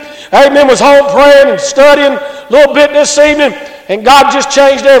amen, was home praying and studying a little bit this evening, and God just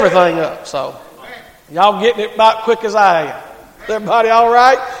changed everything up. So, y'all getting it about quick as I am. Is everybody all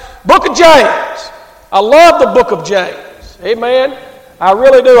right? Book of James. I love the book of James. Amen. I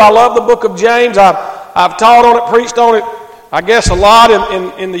really do. I love the book of James. I've taught on it, preached on it, I guess a lot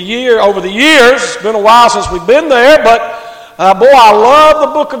in the year, over the years. It's been a while since we've been there, but boy, I love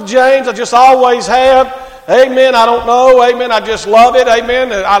the book of James. I just always have. Amen. I don't know. Amen. I just love it.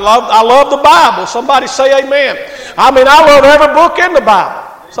 Amen. I love the Bible. Somebody say amen. I mean, I love every book in the Bible.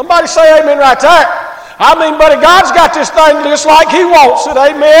 Somebody say amen right there. I mean, buddy, God's got this thing just like He wants it.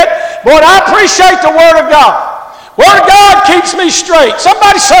 Amen. Boy, I appreciate the Word of God. Word of God keeps me straight.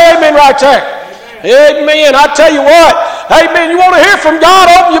 Somebody say amen right there. Amen. I tell you what. Amen. You want to hear from God?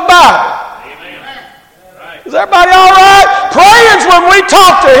 Open your Bible. Is everybody all right? Praying's when we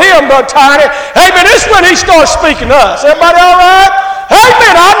talk to Him, Brother Tiny. Amen. This is when He starts speaking to us. Everybody all right?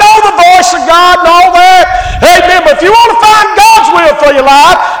 Amen. I know the voice of God and all that. Amen. But if you want to find God's will for your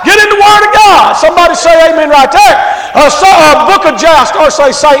life, get in the Word of God. Somebody say amen right there. Book of James. Or say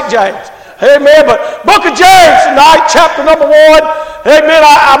St. James. Amen. But Book of James tonight, chapter number 1. Amen.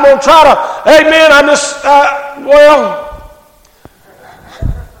 I'm going to try to, amen. I'm just,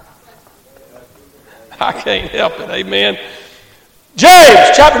 I can't help it. Amen. James,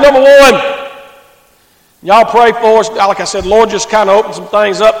 chapter number 1. Y'all pray for us. Like I said, Lord just kind of opened some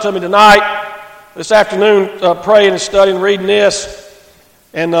things up to me tonight, this afternoon, praying and studying, reading this,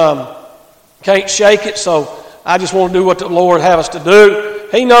 and can't shake it, so I just want to do what the Lord have us to do.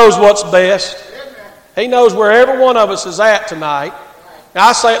 He knows what's best. He knows where every one of us is at tonight. Now,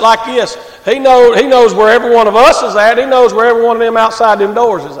 I say it like this. He knows where every one of us is at. He knows where every one of them outside them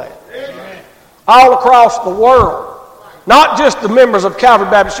doors is at. All across the world. Not just the members of Calvary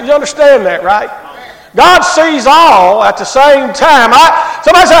Baptist Church. You understand that, right? God sees all at the same time.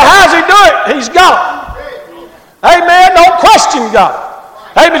 Somebody say, how's He do it? He's God. Amen. Don't question God.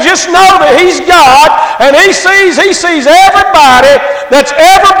 Amen. Just know that He's God, and He sees everybody that's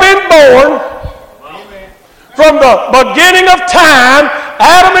ever been born from the beginning of time.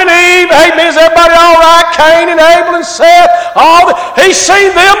 Adam and Eve. Amen. Is everybody all right? Cain and Abel and Seth. He's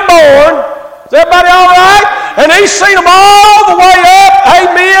seen them born. Is everybody all right? And He's seen them all the way up.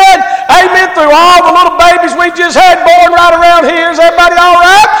 Amen. Amen. Through all the little babies we just had born right around here. Is everybody all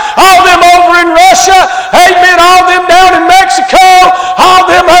right? All them over in Russia. Amen. All them down in Mexico. All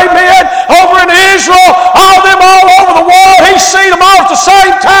them, amen, over in Israel. All them all over the world. He's seen them all at the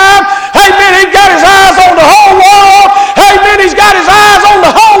same time. Amen. He's got His eyes on the whole world. Amen. He's got His eyes on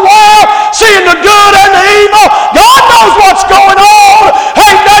the whole world. Seeing the good and the evil. God knows what's going on.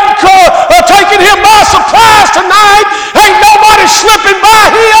 Ain't nothing taking Him by surprise tonight. Ain't nobody slipping by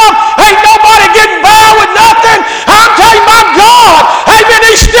Him. Ain't nobody getting by with nothing. I'm telling you, my God, amen,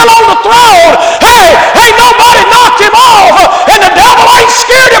 He's still on the throne. Hey, ain't nobody knocked Him off, and the devil ain't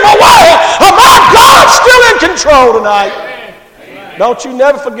scared Him away. My God's still in control tonight. Amen. Don't you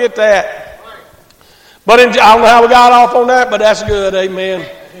never forget that. But I don't know how we got off on that, but that's good. Amen.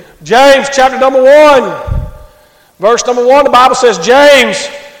 James chapter number 1, verse number 1, the Bible says, James,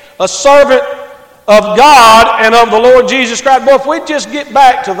 a servant of God and of the Lord Jesus Christ. Boy, if we just get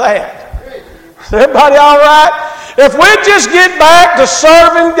back to that. Is everybody all right? If we just get back to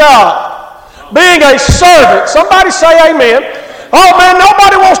serving God, being a servant. Somebody say amen. Oh man,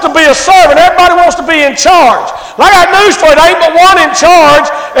 nobody wants to be a servant. Everybody wants to be in charge. I got news for you. There ain't but one in charge,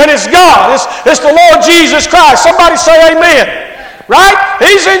 and it's God. It's the Lord Jesus Christ. Somebody say amen. Right?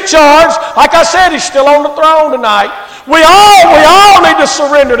 He's in charge. Like I said, He's still on the throne tonight. We all need to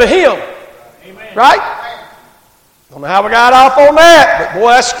surrender to Him. Amen. Right? Don't know how we got off on that, but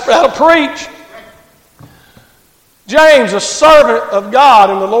boy, that'll preach. James, a servant of God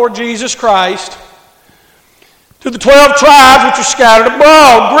and the Lord Jesus Christ, to the 12 tribes which are scattered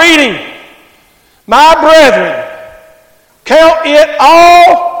abroad, greeting. My brethren, count it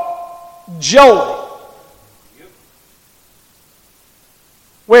all joy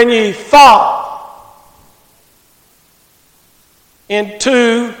when ye fall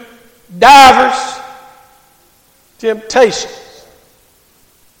into divers temptations.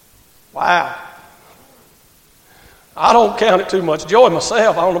 Wow. I don't count it too much joy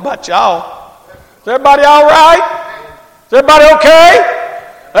myself. I don't know about y'all. Is everybody all right? Is everybody okay?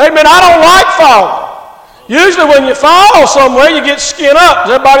 Amen. I don't like falling. Usually when you fall somewhere, you get skin up.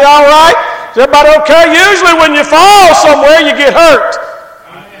 Is everybody all right? Is everybody okay? Usually when you fall somewhere, you get hurt.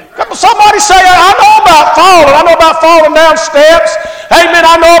 Somebody say, I know about falling. I know about falling down steps. Amen.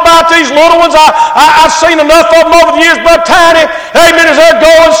 I know about these little ones. I've seen enough of them over the years, Brother Tiny. Amen. As they're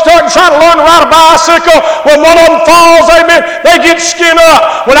going, trying to learn to ride a bicycle, when one of them falls, amen, they get skinned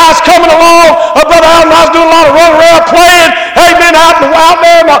up. When I was coming along, Brother Allen, I was doing a lot of running around playing, amen, out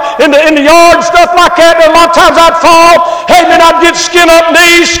there in the yard and stuff like that. And a lot of times I'd fall. Amen. I'd get skin up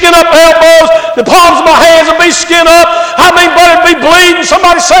knees, skin up elbows. The palms of my hands would be skin up. I mean, but it'd be bleeding.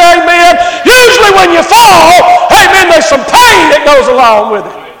 Somebody say amen. Usually when you fall, amen, there's some pain that goes along with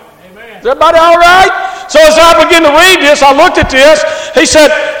it. Amen. Is everybody all right? So as I began to read this, I looked at this. He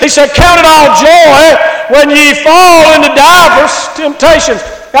said, count it all joy when ye fall into divers temptations.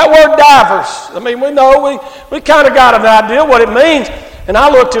 That word divers, I mean, we know, we kind of got an idea what it means. And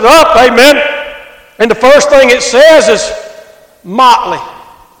I looked it up, amen. And the first thing it says is motley.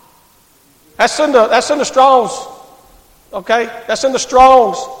 That's in the Strong's, okay? That's in the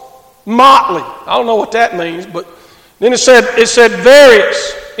Strong's. Motley. I don't know what that means, but then it said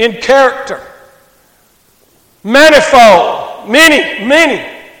various in character. Manifold. Many.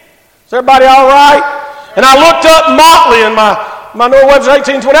 Is everybody all right? And I looked up motley in my New Webster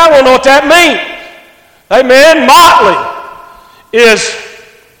 1820. I don't know what that means. Amen. Motley is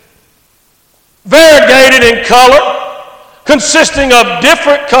variegated in color, consisting of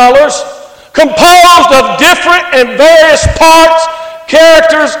different colors, composed of different and various parts,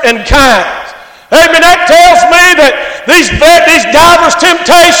 characters, and kinds. Amen. That tells me that these diverse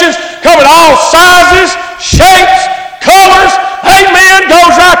temptations come in all sizes, shapes, colors. Amen.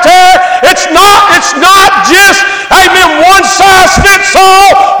 Goes right there. It's not just, amen, one size fits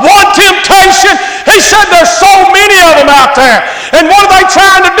all, one temptation. He said there's so many of them out there. And what are they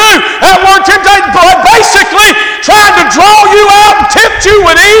trying to do? That word temptation, basically trying to draw you out and tempt you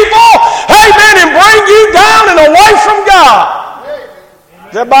with evil. Amen. And bring you down and away from God.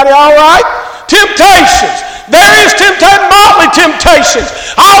 Is everybody all right? Temptations. Various motley temptations.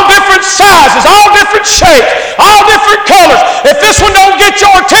 All different sizes, all different shapes, all different colors. If this one don't get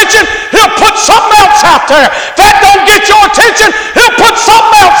your attention, he'll put something else out there. If that don't get your attention, he'll put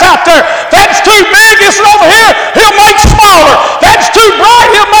something else out there. If that's too big, this one over here, he'll make smaller. If that's too bright,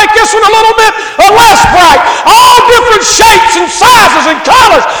 he'll make this one a little bit less bright. All different shapes and sizes and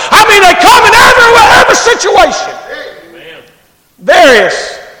colors. I mean, they come in every situation. Various,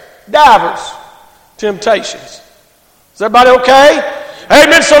 divers temptations. Is everybody okay?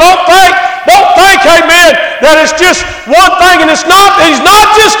 Amen. So don't think, amen, that it's just one thing, and he's not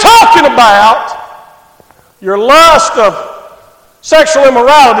just talking about your lust of sexual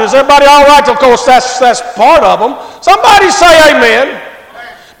immorality. Is everybody all right? Of course, that's part of them. Somebody say amen.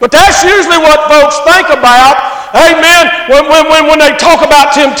 But that's usually what folks think about, amen, when they talk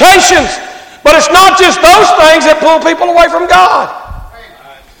about temptations. But it's not just those things that pull people away from God.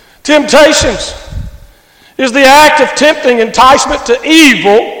 Temptations is the act of tempting enticement to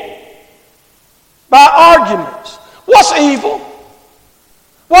evil by arguments. What's evil?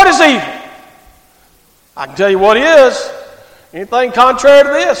 What is evil? I can tell you what it is. Anything contrary to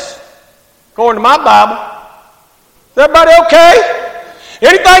this, according to my Bible. Is everybody okay?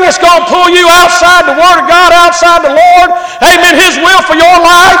 Anything that's going to pull you outside the Word of God, outside the Lord, amen, His will for your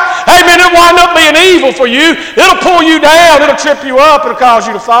life, amen, it'll wind up being evil for you. It'll pull you down. It'll trip you up. It'll cause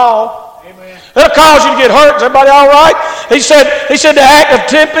you to fall. Amen. It'll cause you to get hurt. Is everybody all right? He said the act of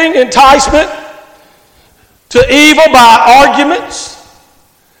tempting, enticement to evil by arguments.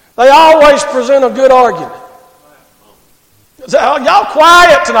 They always present a good argument. Y'all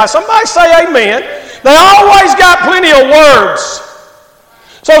quiet tonight. Somebody say amen. They always got plenty of words.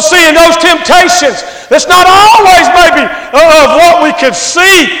 So seeing those temptations, it's not always maybe of what we could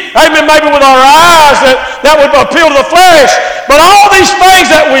see, amen, maybe with our eyes that would appeal to the flesh, but all these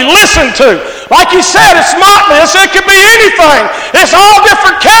things that we listen to, like he said, it's motley. It could be anything. It's all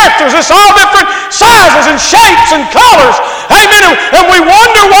different characters. It's all different sizes and shapes and colors. Amen. And we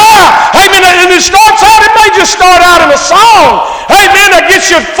wonder why. Amen. And it starts out, it may just start out in a song. Amen. That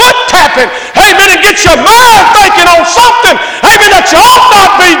gets your foot tapping. Amen. It gets your mind thinking on something. Amen. That you ought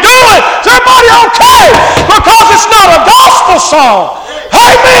not be doing. Is everybody okay? Because it's not a gospel song.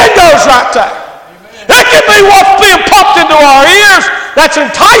 Amen. Goes right there. It can be what's being pumped into our ears that's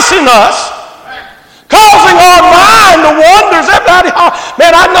enticing us, causing our mind to wonder. Is everybody,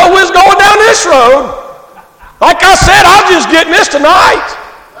 man, I know we're going down this road. Like I said, I'm just getting this tonight.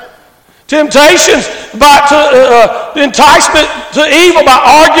 Temptations by enticement to evil by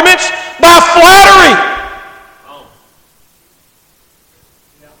arguments, by flattery.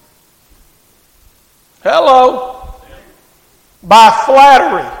 Hello. By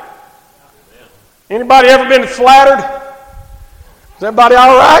flattery. Anybody ever been flattered? Is everybody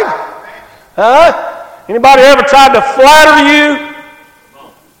all right? Huh? Anybody ever tried to flatter you?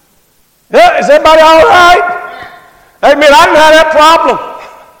 Yeah, is everybody all right? Amen. I didn't have that problem.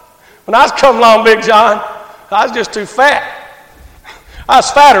 When I was coming along, Big John, I was just too fat. I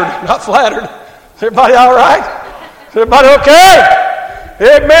was fattered, not flattered. Is everybody all right? Is everybody okay?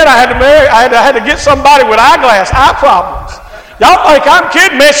 Amen. I had to get somebody with eye problems. Y'all think I'm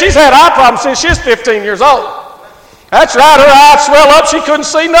kidding, man? She's had eye problems since she's 15 years old. That's right. Her eyes swell up. She couldn't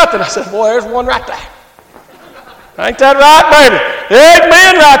see nothing. I said, boy, there's one right there. Ain't that right, baby?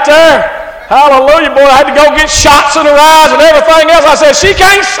 Amen right there. Hallelujah, boy. I had to go get shots in her eyes and everything else. I said, she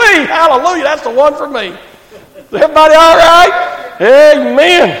can't see. Hallelujah. That's the one for me. Is everybody all right?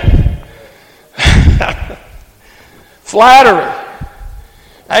 Amen. Flattery.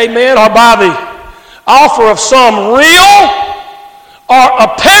 Amen. Or by the offer of some real or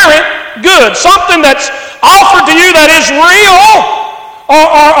apparent good. Something that's offered to you that is real or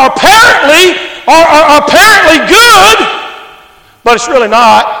apparently good, but it's really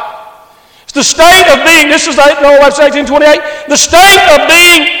not. It's the state of being, this is 18:28, the state of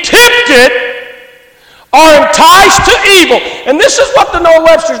being tempted or enticed to evil. And this is what the Noah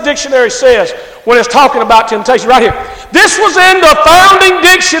Webster's dictionary says when it's talking about temptation, right here. This was in the founding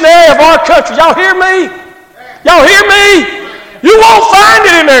dictionary of our country. Y'all hear me? Y'all hear me? You won't find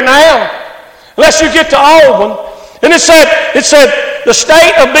it in there now unless you get to old one. And it said the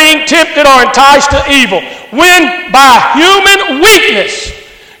state of being tempted or enticed to evil, when by human weakness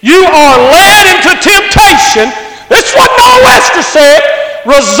you are led into temptation. This is what Noah Webster said.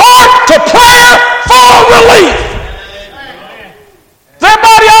 Resort to prayer for relief. Is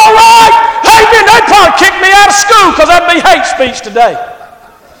everybody all right? Amen. They'd probably kick me out of school because that'd be hate speech today.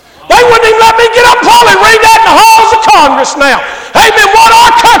 They wouldn't even let me get up and probably read that in the halls of Congress now. Amen. What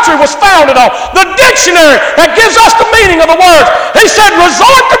our country was founded on. The dictionary that gives us the meaning of the words. He said,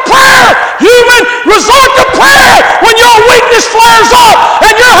 resort to prayer. Human, resort to prayer when your weakness flares up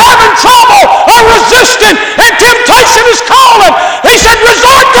and you're having trouble or resisting and temptation is calling. He said,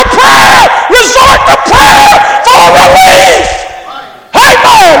 resort to prayer. Resort to prayer for relief.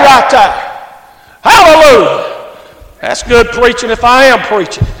 Amen right there. Hallelujah. That's good preaching if I am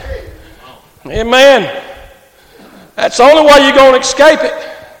preaching. Amen. That's the only way you're going to escape it.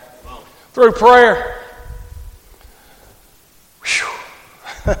 Through prayer.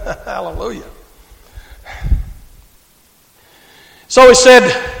 Hallelujah. So he said,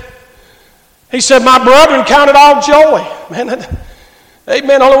 my brethren, count it all joy. Man,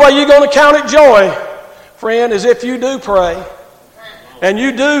 amen. The only way you're going to count it joy, friend, is if you do pray. And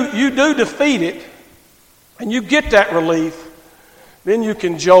you do defeat it. And you get that relief. Then you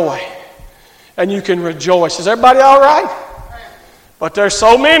can joy. And you can rejoice. Is everybody all right? But there's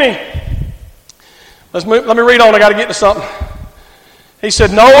so many. Let me read on. I got to get to something. He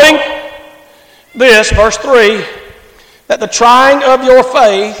said, knowing this, verse 3, that the trying of your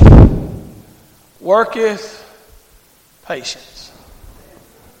faith worketh patience.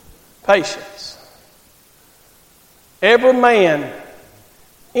 Patience. Every man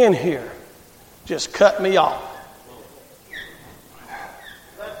in here just cut me off.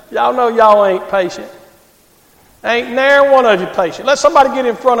 Y'all know y'all ain't patient. Ain't ne'er one of you patient. Let somebody get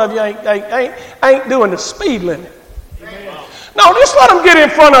in front of you ain't doing the speed limit. No, just let them get in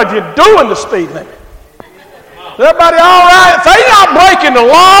front of you doing the speed limit. Is everybody all right? If they're not breaking the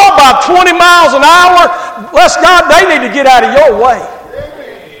law by 20 miles an hour, bless God, they need to get out of your way.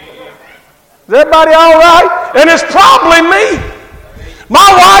 Is everybody all right? And it's probably me. My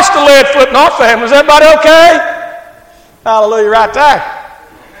wife's the lead foot in our family. Is everybody okay? Hallelujah, right there.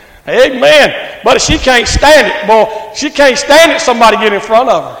 Amen. But she can't stand it. Boy, she can't stand it somebody get in front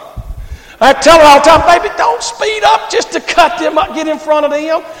of her. I tell her all the time, baby, don't speed up just to cut them up, get in front of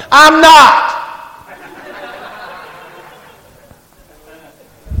them. I'm not.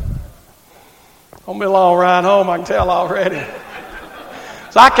 Gonna be a long ride home, I can tell already.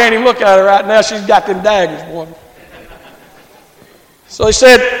 So I can't even look at her right now. She's got them daggers, boy. So he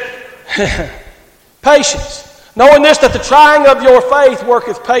said, patience. Knowing this, that the trying of your faith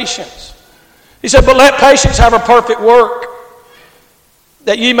worketh patience. He said, but let patience have a perfect work,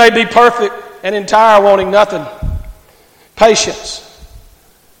 that ye may be perfect and entire, wanting nothing. Patience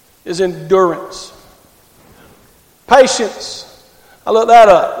is endurance. Patience, I looked that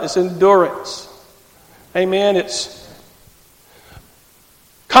up, it's endurance. Amen, it's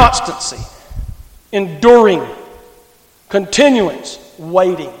constancy, enduring, continuance,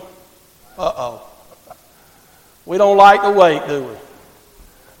 waiting. Uh-oh. We don't like the wait, do we?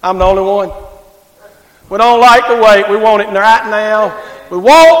 I'm the only one. We don't like the wait. We want it right now. We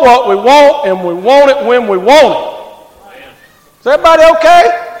want what we want, and we want it when we want it. Is everybody okay?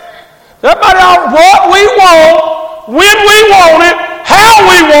 Is everybody all what we want, when we want it, how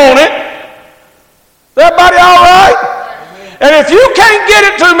we want it, Is everybody all right? And if you can't get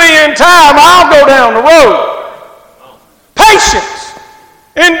it to me in time, I'll go down the road. Patience.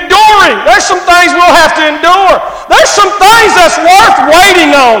 Enduring. There's some things we'll have to endure. There's some things that's worth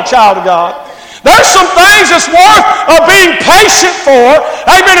waiting on, child of God. There's some things that's worth being patient for.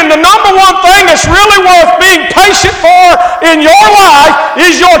 Amen. And the number one thing that's really worth being patient for in your life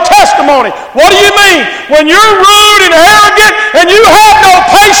is your testimony. What do you mean? When you're rude and arrogant and you have no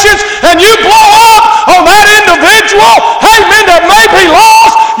patience and you blow up on that individual, amen, that may be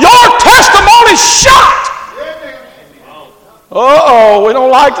lost, your testimony's shot. Uh-oh, we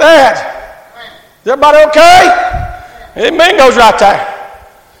don't like that. Is everybody okay? Amen goes right there.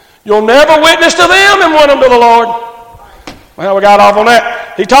 You'll never witness to them and win them to the Lord. Well, we got off on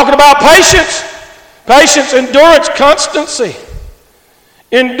that. He's talking about patience. Patience, endurance, constancy.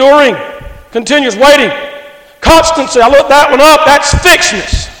 Enduring, continuous waiting. Constancy, I looked that one up. That's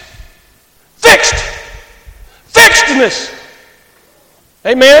fixedness. Fixed. Fixedness.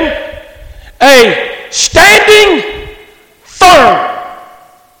 Amen. A standing firm.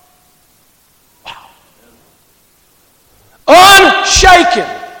 Wow. Unshaken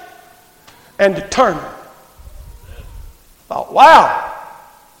and determined. Thought, wow.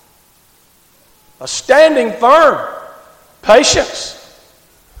 A standing firm. Patience.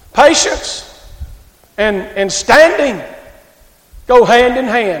 Patience and standing go hand in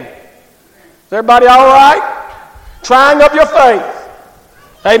hand. Is everybody all right? Trying of your faith.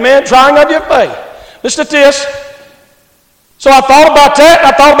 Amen. Trying of your faith. Listen to this. So I thought about that.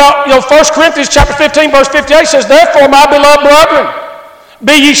 I thought about, 1 Corinthians chapter 15, verse 58 says, therefore, my beloved brethren,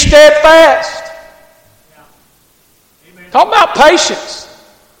 be ye steadfast. Yeah. Talk about patience.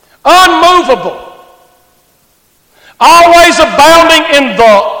 Unmovable. Always abounding in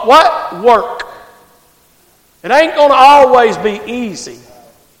the what? Work. It ain't going to always be easy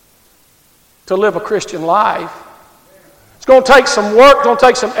to live a Christian life. It's going to take some work. It's going to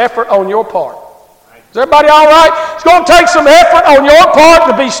take some effort on your part. Is everybody all right? It's going to take some effort on your part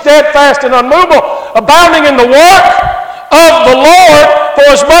to be steadfast and unmovable, abounding in the work of the Lord, for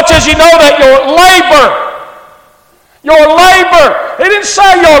as much as you know that your labor, he didn't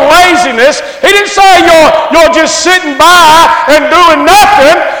say your laziness, he didn't say you're just sitting by and doing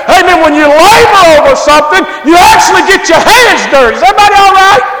nothing. Amen. When you labor over something, you actually get your hands dirty. Is everybody all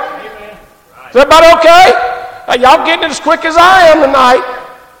right? Amen. Is everybody okay? Hey, y'all getting it as quick as I am tonight.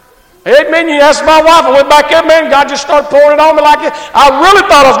 Amen. You asked my wife, I went back there, man, God just started pouring it on me like it. I really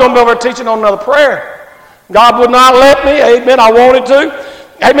thought I was going to be over teaching on another prayer. God would not let me. Amen. I wanted to.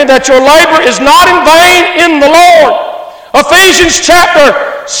 Amen. That your labor is not in vain in the Lord. Ephesians chapter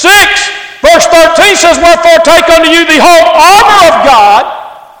 6, verse 13 says, wherefore take unto you the whole armor of God,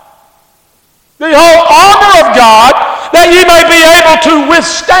 that ye may be able to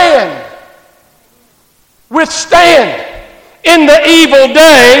withstand in the evil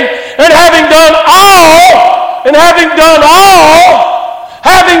day, and having done all,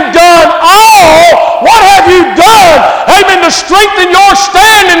 what have you done? Amen, to strengthen your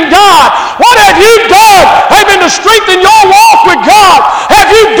stand in God. What have you done? Amen, to strengthen your walk with God. Have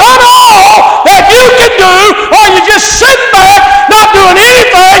you done all that you can do, or are you just sitting back, not doing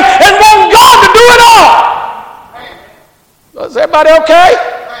anything, and want God to do it all? Is everybody okay?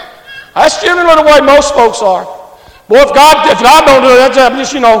 That's generally the way most folks are. Boy, if God don't do it, that's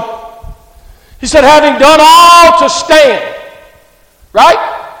just, He said, having done all to stand. Right?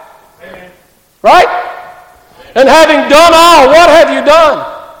 Amen. Right? And having done all, what have you done?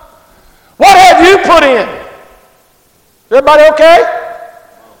 What have you put in? Everybody okay?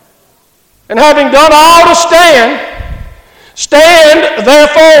 And having done all to stand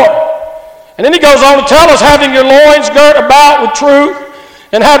therefore. And then he goes on to tell us, having your loins girt about with truth,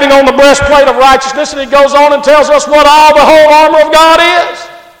 and having on the breastplate of righteousness. And he goes on and tells us what all the whole armor of God is.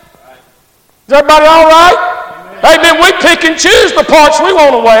 Is everybody all right? Amen. We pick and choose the parts we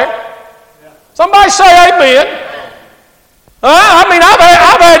want to wear. Somebody say amen. I've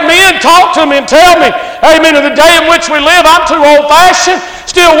had men talk to me and tell me, amen, in the day in which we live, I'm too old-fashioned,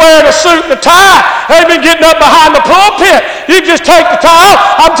 still wearing a suit and a tie, amen, getting up behind the pulpit. You just take the tie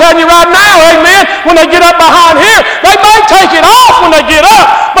off. I'm telling you right now, amen, when they get up behind here, they may take it off when they get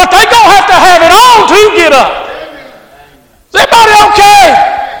up, but they're going to have it on to get up. Is everybody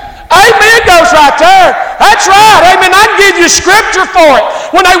okay? Amen goes right there. That's right. Amen. I can give you scripture for it.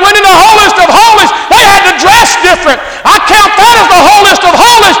 When they went in the holiest of holies, they had to dress different. I count that as the holiest of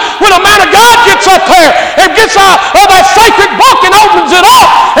holies when a man of God gets up there and gets out of that sacred book and opens it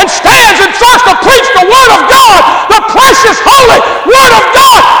up and stands and starts to preach the Word of God, the precious, holy Word of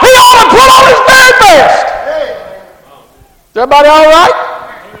God. He ought to put on his very best. Is everybody all right?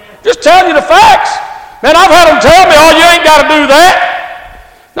 Just telling you the facts. Man, I've had them tell me, oh, you ain't got to do that.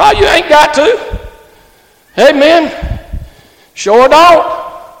 No, you ain't got to. Amen. Sure don't.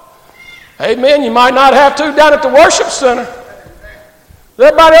 Amen. You might not have to down at the worship center. Is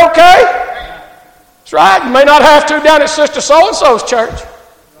everybody okay? That's right. You may not have to down at Sister So-and-so's church. Is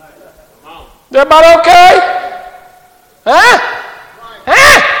everybody okay? Huh?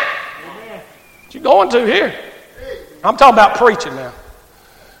 Huh? What you going to here? I'm talking about preaching now.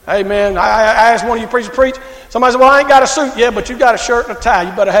 Amen. I asked one of you preachers to preach. Somebody said, well, I ain't got a suit. Yeah, but you got a shirt and a tie.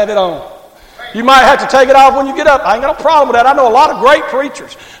 You better have it on. You might have to take it off when you get up. I ain't got no problem with that. I know a lot of great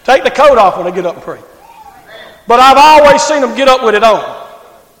preachers take the coat off when they get up and preach. But I've always seen them get up with it on.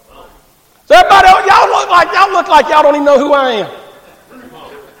 So everybody, y'all look like y'all don't even know who I am.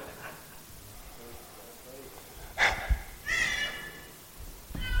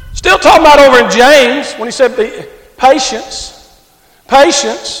 Still talking about over in James when he said the patience.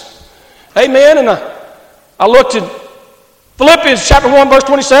 Amen. And I looked at Philippians chapter 1 verse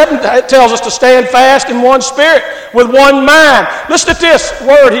 27. It tells us to stand fast in one spirit with one mind. Listen to this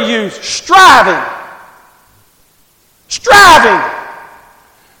word he used. Striving.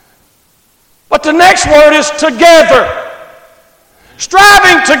 But the next word is together.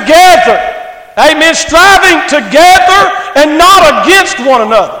 Striving together. Amen. Striving together and not against one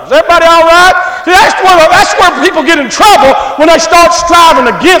another. Is everybody all right? See, that's where people get in trouble when they start striving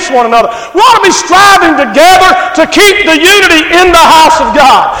against one another. We ought to be striving together to keep the unity in the house of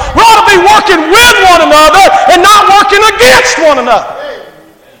God. We ought to be working with one another and not working against one another.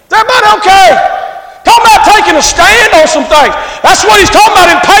 Is everybody okay? Talking about taking a stand on some things. That's what he's talking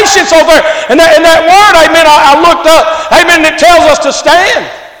about in patience over there. And that word, amen, I looked up. Amen, it tells us to stand.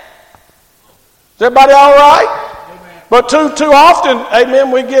 Is everybody all right? Amen. But too often, amen,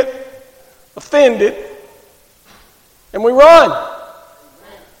 we get offended and we run.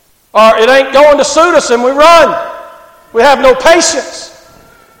 Or it ain't going to suit us and we run. We have no patience.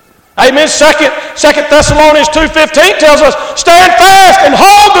 Amen. Second Thessalonians 2:15 tells us, stand fast and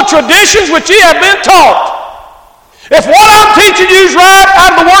hold the traditions which ye have been taught. If what I'm teaching you is right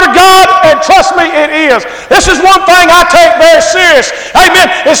out of the Word of God, and trust me, it is. This is one thing I take very serious.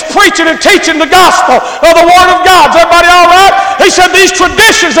 Amen. It's preaching and teaching the gospel of the Word of God. Is everybody all right? He said these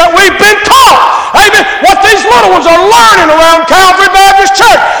traditions that we've been taught. Amen. What these little ones are learning around Calvary Baptist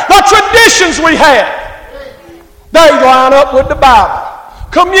Church. The traditions we have. They line up with the Bible.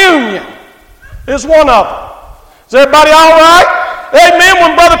 Communion is one of them. Is everybody all right? Amen.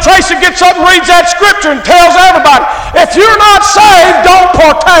 When Brother Tracy gets up and reads that scripture and tells everybody, if you're not saved, don't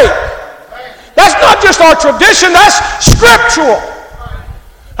partake. That's not just our tradition, that's scriptural.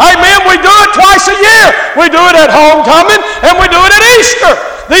 Amen. We do it twice a year. We do it at homecoming and we do it at Easter.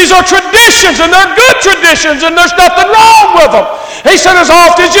 These are traditions and they're good traditions and there's nothing wrong with them. He said, as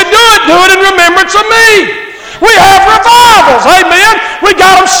often as you do it in remembrance of me. We have revivals, amen. We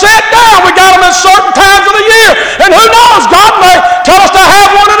got them set down. We got them at certain times of the year. And who knows, God may tell us to have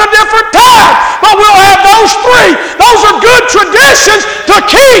one at a different time. But we'll have those three. Those are good traditions to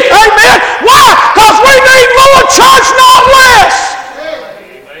keep, amen. Why? Because we need more church, not less.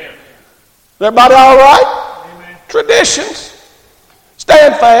 Amen. Is everybody all right? Amen. Traditions.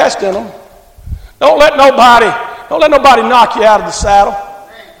 Stand fast in them. Don't let nobody knock you out of the saddle.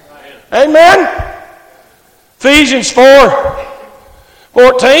 Amen. Ephesians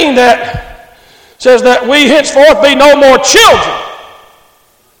 4:14 that says that we henceforth be no more children.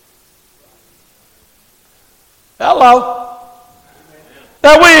 Hello.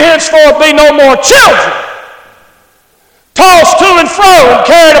 That we henceforth be no more children. Tossed to and fro and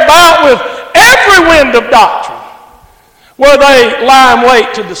carried about with every wind of doctrine, where they lie in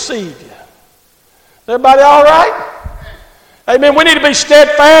wait to deceive you. Is everybody all right? Amen. We need to be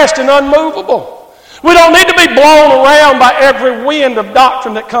steadfast and unmovable. We don't need to be blown around by every wind of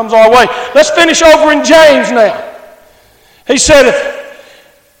doctrine that comes our way. Let's finish over in James now. He said,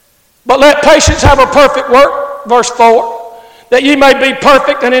 but let patience have a perfect work, verse 4, that ye may be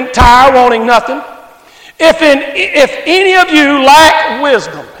perfect and entire, wanting nothing. If any of you lack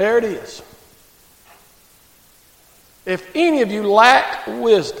wisdom, here it is. If any of you lack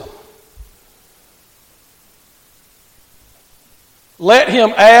wisdom, let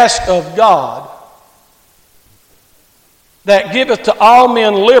him ask of God, that giveth to all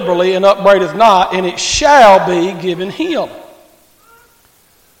men liberally and upbraideth not, and it shall be given him.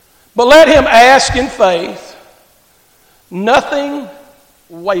 But let him ask in faith, nothing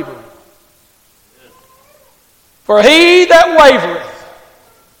wavering. For he that wavereth.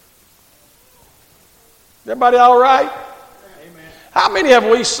 Everybody all right? Amen. How many have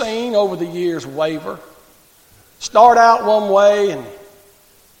we seen over the years waver? Start out one way and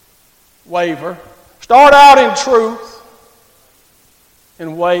waver. Start out in truth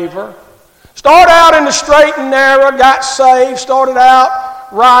and waver. Start out in the straight and narrow, got saved, started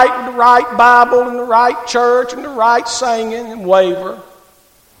out right with the right Bible and the right church and the right singing and waver.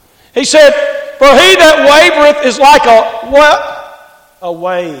 He said, for he that wavereth is like a what? A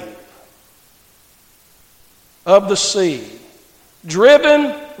wave of the sea,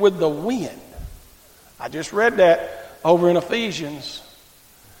 driven with the wind. I just read that over in Ephesians.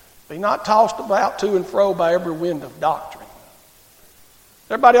 Be not tossed about to and fro by every wind of doctrine.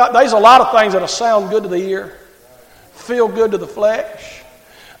 Everybody, there's a lot of things that'll sound good to the ear, feel good to the flesh,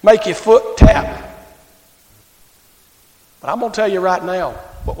 make your foot tap. But I'm going to tell you right now,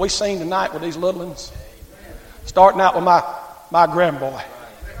 what we seen tonight with these little ones, starting out with my grandboy.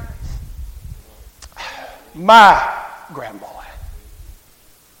 My grandboy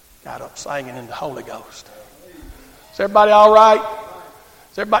got up singing in the Holy Ghost. Is everybody all right?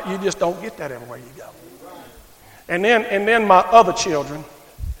 Is everybody, you just don't get that everywhere you go. And then my other children,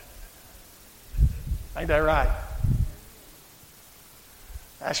 ain't that right?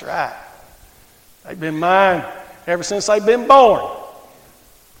 That's right. They've been mine ever since they've been born.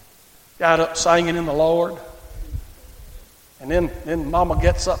 Got up singing in the Lord. And then Mama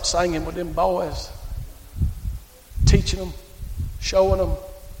gets up singing with them boys, teaching them, showing them.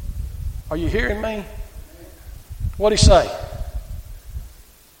 Are you hearing me? What'd he say?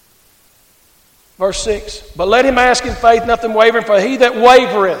 Verse 6, but let him ask in faith, nothing wavering, for he that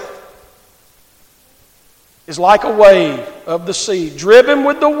wavereth is like a wave of the sea, driven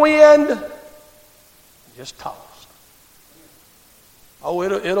with the wind, just tossed. Oh,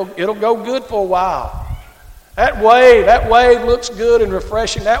 it'll go good for a while. That wave looks good and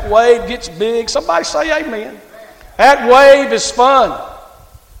refreshing. That wave gets big. Somebody say amen. That wave is fun.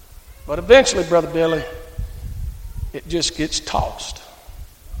 But eventually, Brother Billy, it just gets tossed.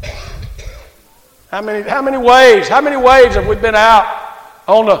 How many waves have we been out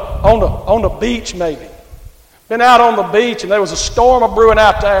on the beach maybe? Been out on the beach and there was a storm brewing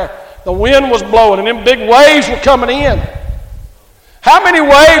out there. The wind was blowing and them big waves were coming in. How many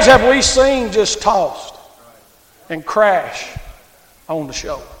waves have we seen just tossed and crash on the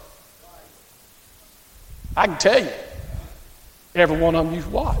shore? I can tell you, every one of them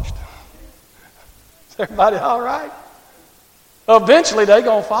you've watched. Is everybody all right? Eventually they're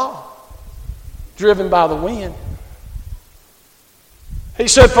going to fall. Driven by the wind. He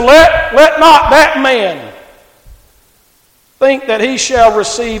said, for let not that man think that he shall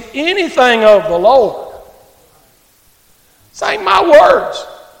receive anything of the Lord. This ain't my words.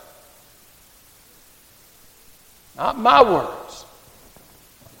 Not my words.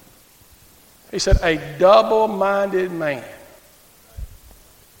 He said, a double-minded man.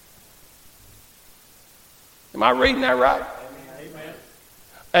 Am I reading that right? Amen.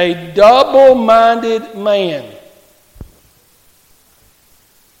 A double-minded man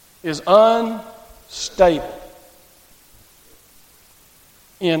is unstable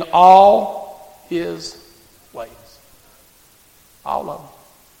in all his ways. All of them.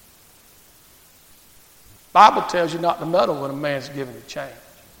 The Bible tells you not to meddle when a man's given a change.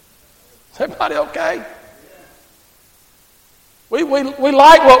 Is everybody okay? We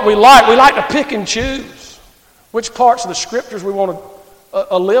like what we like. We like to pick and choose which parts of the scriptures we want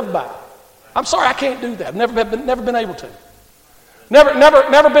to live by. I'm sorry, I can't do that. Never been able to.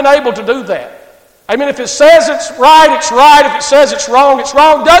 Never been able to do that. I mean, if it says it's right, it's right. If it says it's wrong, it's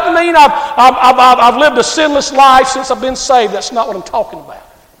wrong. Doesn't mean I've lived a sinless life since I've been saved. That's not what I'm talking about.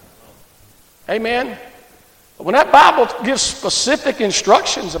 Amen? But when that Bible gives specific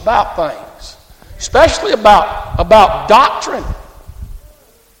instructions about things, especially about doctrine,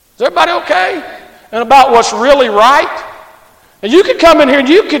 is everybody okay? And about what's really right. And you could come in here and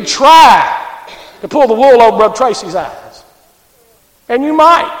you could try to pull the wool over Brother Tracy's eyes. And you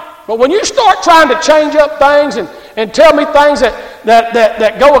might. But when you start trying to change up things and tell me things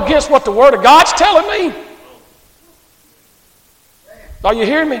that go against what the Word of God's telling me, are you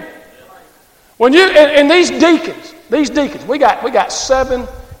hearing me? When you and these deacons, we got 7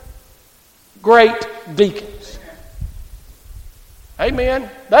 great deacons. Amen.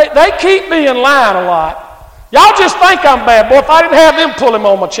 They keep me in line a lot. Y'all just think I'm bad. Boy, if I didn't have them pulling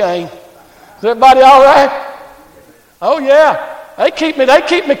on my chain. Is everybody all right? Oh yeah. They keep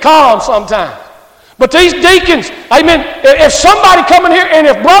me calm sometimes. But these deacons, amen, if somebody come in here, and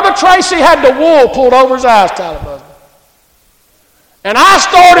if Brother Tracy had the wool pulled over his eyes, Tyler Busby, and I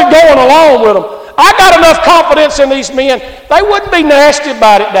started going along with them, I got enough confidence in these men, they wouldn't be nasty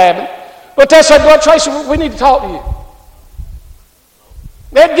about it, Dabbin. But they'd say, Brother Tracy, we need to talk to you.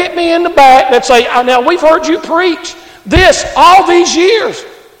 They'd get me in the back, they'd say, now we've heard you preach this all these years.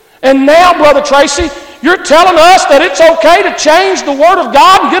 And now, Brother Tracy, you're telling us that it's okay to change the Word of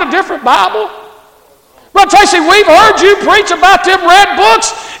God and get a different Bible? Brother Tracy, we've heard you preach about them red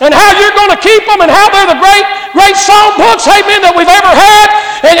books and how you're going to keep them and how they're the great song books, amen, that we've ever had.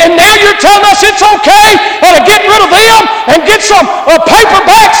 And now you're telling us it's okay to get rid of them and get some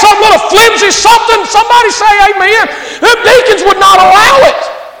paperback, some little flimsy something. Somebody say amen. The deacons would not allow it.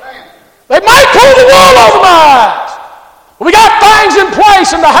 They might pull the wool over my eyes. But we got things in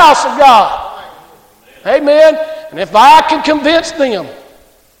place in the house of God. Amen. And if I can convince them,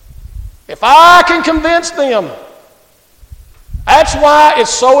 that's why it's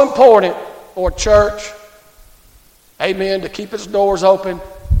so important for a church, amen, to keep its doors open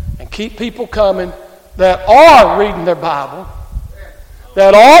and keep people coming that are reading their Bible,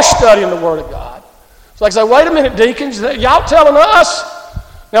 that are studying the Word of God. So I say, wait a minute, deacons, y'all telling us?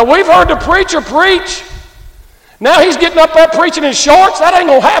 Now we've heard the preacher preach. Now he's getting up there preaching in shorts. That ain't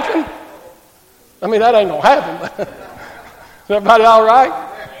going to happen. I mean, that ain't going to happen. Is everybody all right?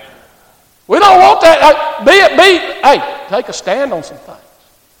 We don't want that. Hey, take a stand on some things.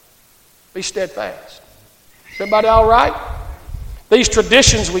 Be steadfast. Is everybody all right? These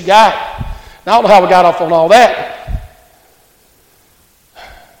traditions we got. Now, I don't know how we got off on all that.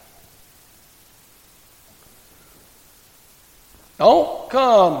 Don't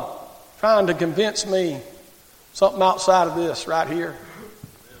come trying to convince me something outside of this right here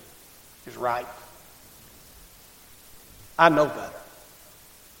is right. I know better.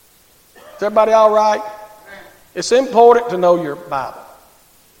 Is everybody all right? It's important to know your Bible.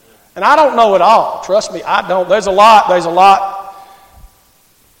 And I don't know it all. Trust me, I don't. There's a lot.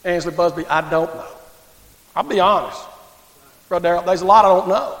 Ansley Busby, I don't know. I'll be honest. Brother Darrell, there's a lot I don't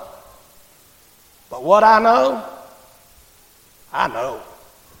know. But what I know, I know.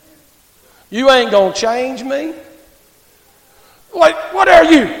 You ain't going to change me. What are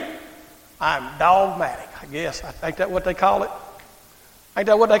you? I'm dogmatic, I guess. Ain't that what they call it? Ain't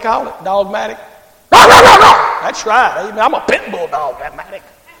that what they call it? Dogmatic? That's right. Amen. I'm a pit bull dogmatic.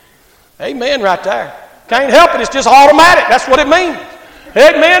 Amen right there. Can't help it. It's just automatic. That's what it means.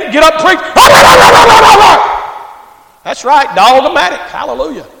 Amen. Get up, preach. That's right. Dogmatic.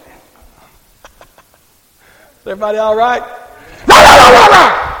 Hallelujah. Is everybody all right?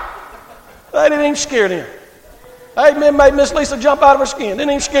 They didn't even scare them. Amen. Made Miss Lisa jump out of her skin. Didn't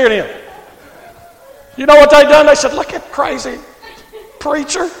even scare them. You know what they done? They said, look at crazy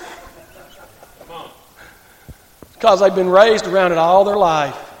preacher. Because they've been raised around it all their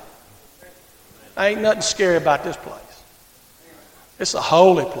life. Ain't nothing scary about this place. It's a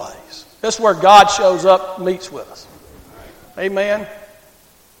holy place. This is where God shows up, meets with us. Amen.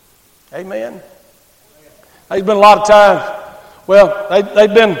 Amen. There's been a lot of times. Well,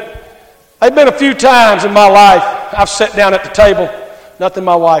 they've been a few times in my life. I've sat down at the table. Nothing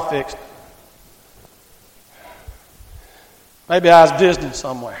my wife fixed. Maybe I was visiting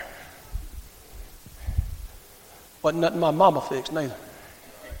somewhere. Wasn't nothing my mama fixed neither.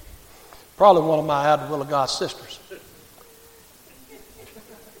 Probably one of my out of the will of God sisters.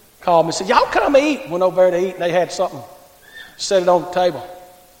 Called me and said, y'all come eat. Went over there to eat and they had something. Set it on the table.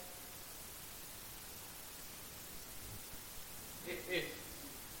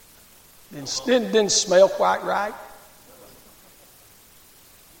 Didn't smell quite right.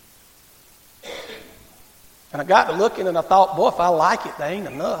 And I got to looking and I thought, boy, if I like it, there ain't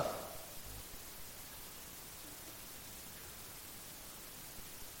enough.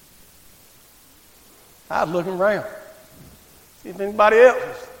 I was looking around. See if anybody else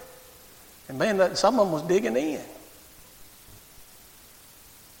was. And man, some of them was digging in.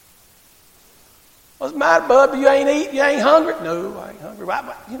 What's the matter, bub? You ain't eating? You ain't hungry? No, I ain't hungry.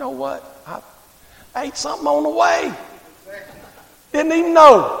 You know what? I ate something on the way. Didn't even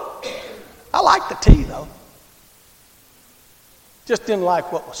know. I liked the tea, though. Just didn't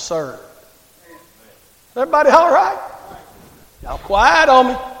like what was served. Everybody all right? Y'all quiet on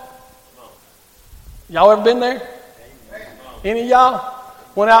me. Y'all ever been there? Any of y'all?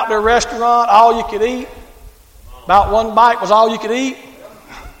 Went out to a restaurant, all you could eat. About one bite was all you could eat.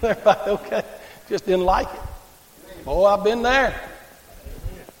 Everybody okay? Just didn't like it. Boy, I've been there.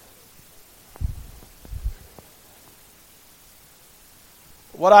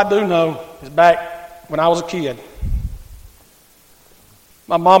 What I do know is back when I was a kid,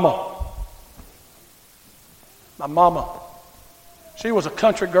 my mama, she was a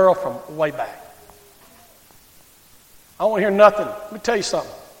country girl from way back. I don't want to hear nothing. Let me tell you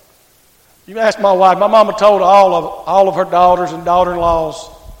something. You ask my wife. My mama told all of her daughters and daughter-in-laws,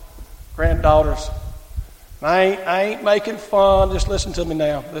 granddaughters. I ain't making fun. Just listen to me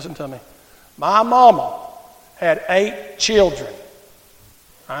now. Listen to me. My mama had 8 children.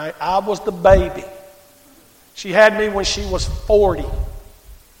 I was the baby. She had me when she was 40.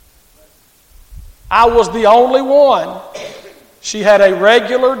 I was the only one. She had a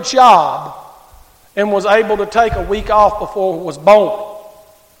regular job and was able to take a week off before I was born.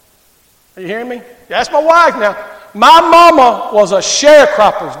 Are you hearing me? That's my wife now. My mama was a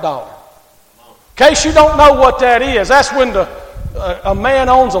sharecropper's daughter. In case you don't know what that is, that's when a man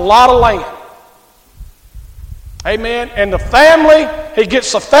owns a lot of land. Amen. And the family, he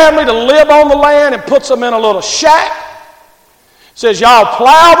gets the family to live on the land and puts them in a little shack. Says, y'all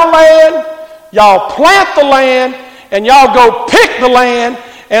plow the land, y'all plant the land, and y'all go pick the land,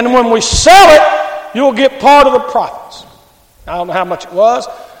 and when we sell it, you'll get part of the profits. I don't know how much it was,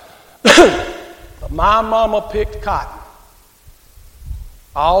 but my mama picked cotton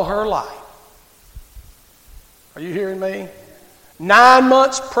all her life. Are you hearing me? 9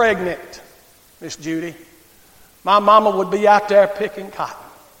 months pregnant, Miss Judy. My mama would be out there picking cotton.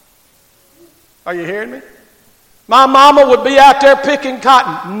 Are you hearing me? My mama would be out there picking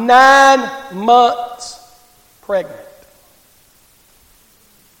cotton. 9 months pregnant.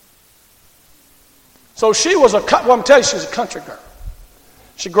 So she was I'm telling you, she was a country girl.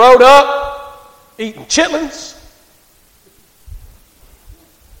 She growed up eating chitlins.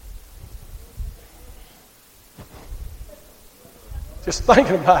 Just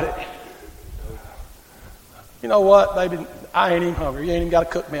thinking about it. You know what, baby? I ain't even hungry. You ain't even got to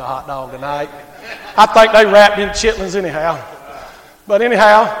cook me a hot dog tonight. I think they wrapped in chitlins anyhow. But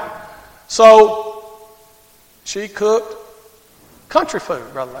anyhow, so she cooked country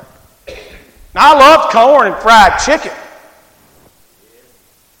food, Brother Larry. Now, I loved corn and fried chicken.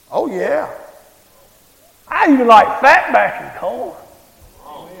 Oh, yeah. I even like fatback and corn.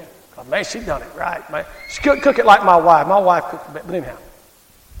 Oh, man, she done it right, man. She couldn't cook it like my wife. My wife cooked it, but anyhow.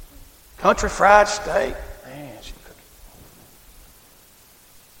 Country fried steak. Man, she cooked it.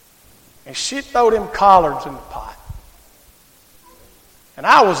 And she'd throw them collards in the pot. And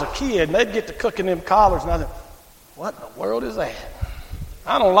I was a kid, and they'd get to cooking them collards, and I thought, what in the world is that?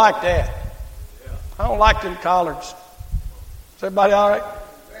 I don't like that. I don't like them collards. Is everybody all right?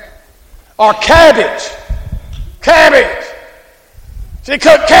 Or cabbage. Cabbage. She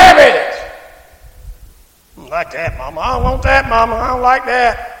cooked cabbage. I don't like that, Mama. I don't want that, Mama. I don't like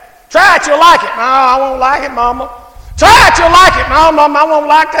that. Try it, you'll like it. No, I won't like it, Mama. Try it, you'll like it. No, Mama, I won't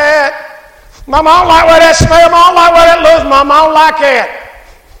like that. Mama, I don't like where that smells. I don't like where that looks, Mama. I don't like that.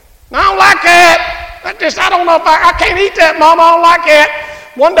 I don't like that. I don't know if I can't eat that, Mama. I don't like that.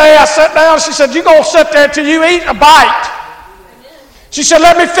 One day I sat down, she said, you going to sit there till you eat a bite. She said,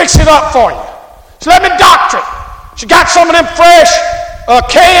 let me fix it up for you. She said, let me doctor it. She got some of them fresh,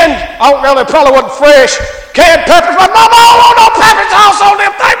 canned, they probably wasn't fresh, canned peppers. But Mama, I don't want no pepper sauce on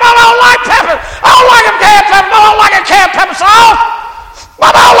them things. Mama, I don't like peppers. I don't like them canned peppers. Mama, I don't like a canned pepper sauce.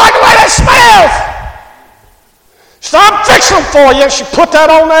 Mama, I don't like the way that smells. She said, I'm fixing them for you. She put that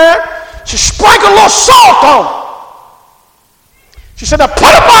on there. She sprinkled a little salt on it. She said, now put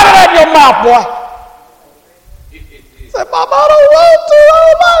a bite of that in your mouth, boy. I said, Mama, I don't want to.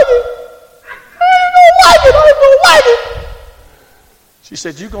 I don't like it. I ain't gonna like it. She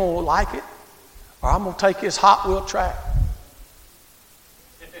said, you gonna like it, or I'm gonna take this Hot Wheel track.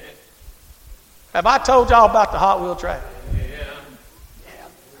 Have I told y'all about the Hot Wheel track? Yeah.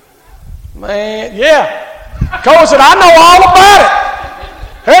 Man, yeah. Because I know all about it.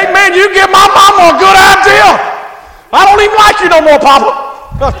 Hey, man, you give my mama a good idea. I don't even like you no more, Papa.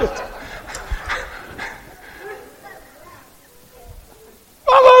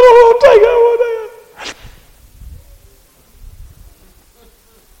 I don't want to take that one there.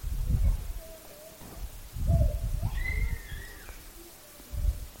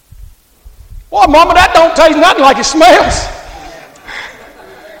 Boy, Mama, that don't taste nothing like it smells.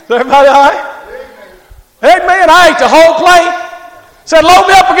 Is everybody all right? Amen. I ate the whole plate. Said, load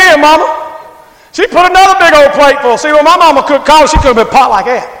me up again, Mama. She put another big old plate full. See, when my mama cooked collard, she could have been pot like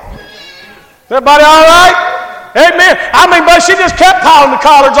that. Is everybody all right? Amen. But she just kept piling the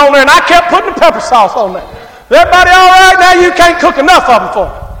collards on there, and I kept putting the pepper sauce on there. Is everybody all right? Now you can't cook enough of them for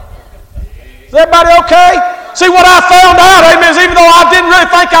me. Is everybody okay? See, what I found out, amen, is even though I didn't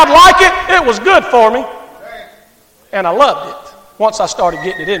really think I'd like it, it was good for me. And I loved it once I started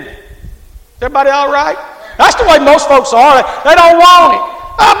getting it in there. Is everybody all right? That's the way most folks are. They don't want it.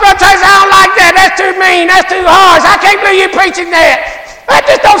 Oh, Brother Tracy, I don't like that. That's too mean. That's too harsh. I can't believe you're preaching that. That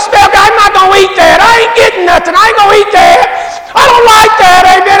just don't smell good. I'm not going to eat that. I ain't getting nothing. I ain't going to eat that. I don't like that.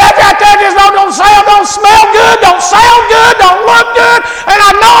 Amen. That just don't smell good, don't sound good, don't look good. And I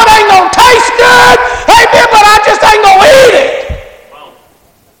know it ain't going to taste good. Amen. But I just ain't going to eat it.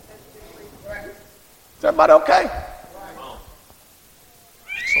 Is everybody okay?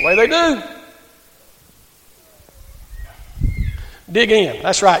 way they do. Dig in.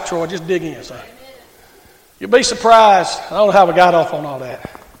 That's right, Troy. Just dig in, son. You'll be surprised. I don't know how we got off on all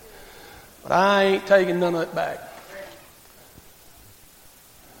that. But I ain't taking none of it back.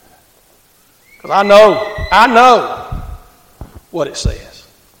 Because I know what it says.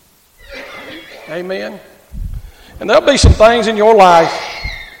 Amen. And there'll be some things in your life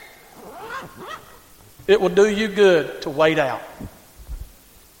it will do you good to wait out.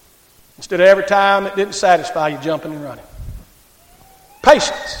 Instead of every time it didn't satisfy you jumping and running.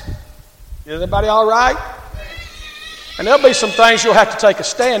 Patience. Is everybody all right? And there'll be some things you'll have to take a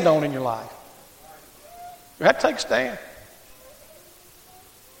stand on in your life. You have to take a stand.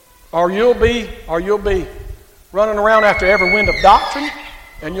 Or you'll be running around after every wind of doctrine,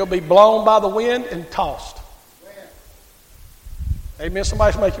 and you'll be blown by the wind and tossed. Amen.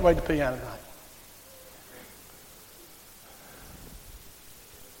 Somebody's making your way to the piano tonight.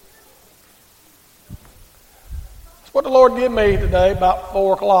 That's what the Lord gave me today about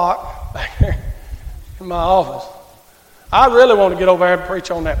 4 o'clock back here in my office. I really want to get over there and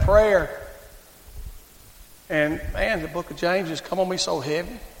preach on that prayer. And man, the book of James has come on me so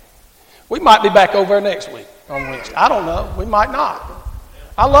heavy. We might be back over there next week on Wednesday. I don't know. We might not.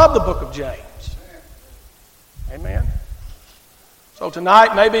 I love the book of James. Amen. So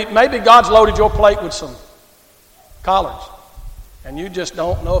tonight, maybe God's loaded your plate with some collards, and you just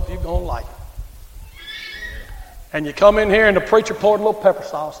don't know if you're going to like it. And you come in here and the preacher poured a little pepper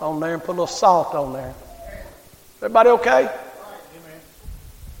sauce on there and put a little salt on there. Everybody okay?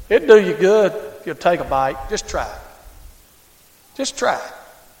 It'd do you good if you'll take a bite. Just try it. Just try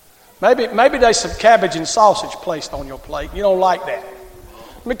it. Maybe there's some cabbage and sausage placed on your plate. You don't like that.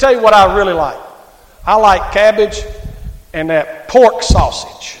 Let me tell you what I really like. I like cabbage and that pork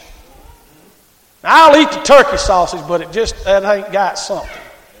sausage. Now, I'll eat the turkey sausage, but that ain't got something.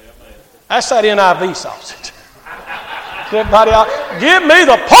 That's that NIV sausage. Everybody out, give me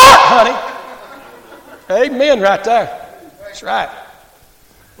the pork, honey. Amen right there. That's right.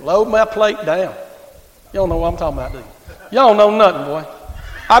 Load my plate down. You don't know what I'm talking about, do you? You don't know nothing, boy.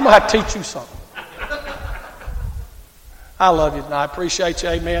 I'm going to have to teach you something. I love you, and I appreciate you.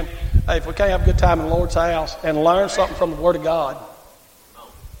 Amen. Hey, if we can't have a good time in the Lord's house and learn something from the Word of God,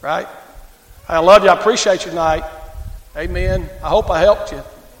 right? I love you. I appreciate you tonight. Amen. I hope I helped you.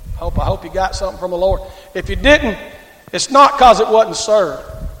 I hope you got something from the Lord. If you didn't, it's not because it wasn't served.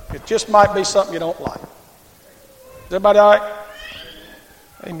 It just might be something you don't like. Is everybody all right?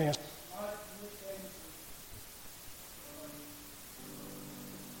 Amen.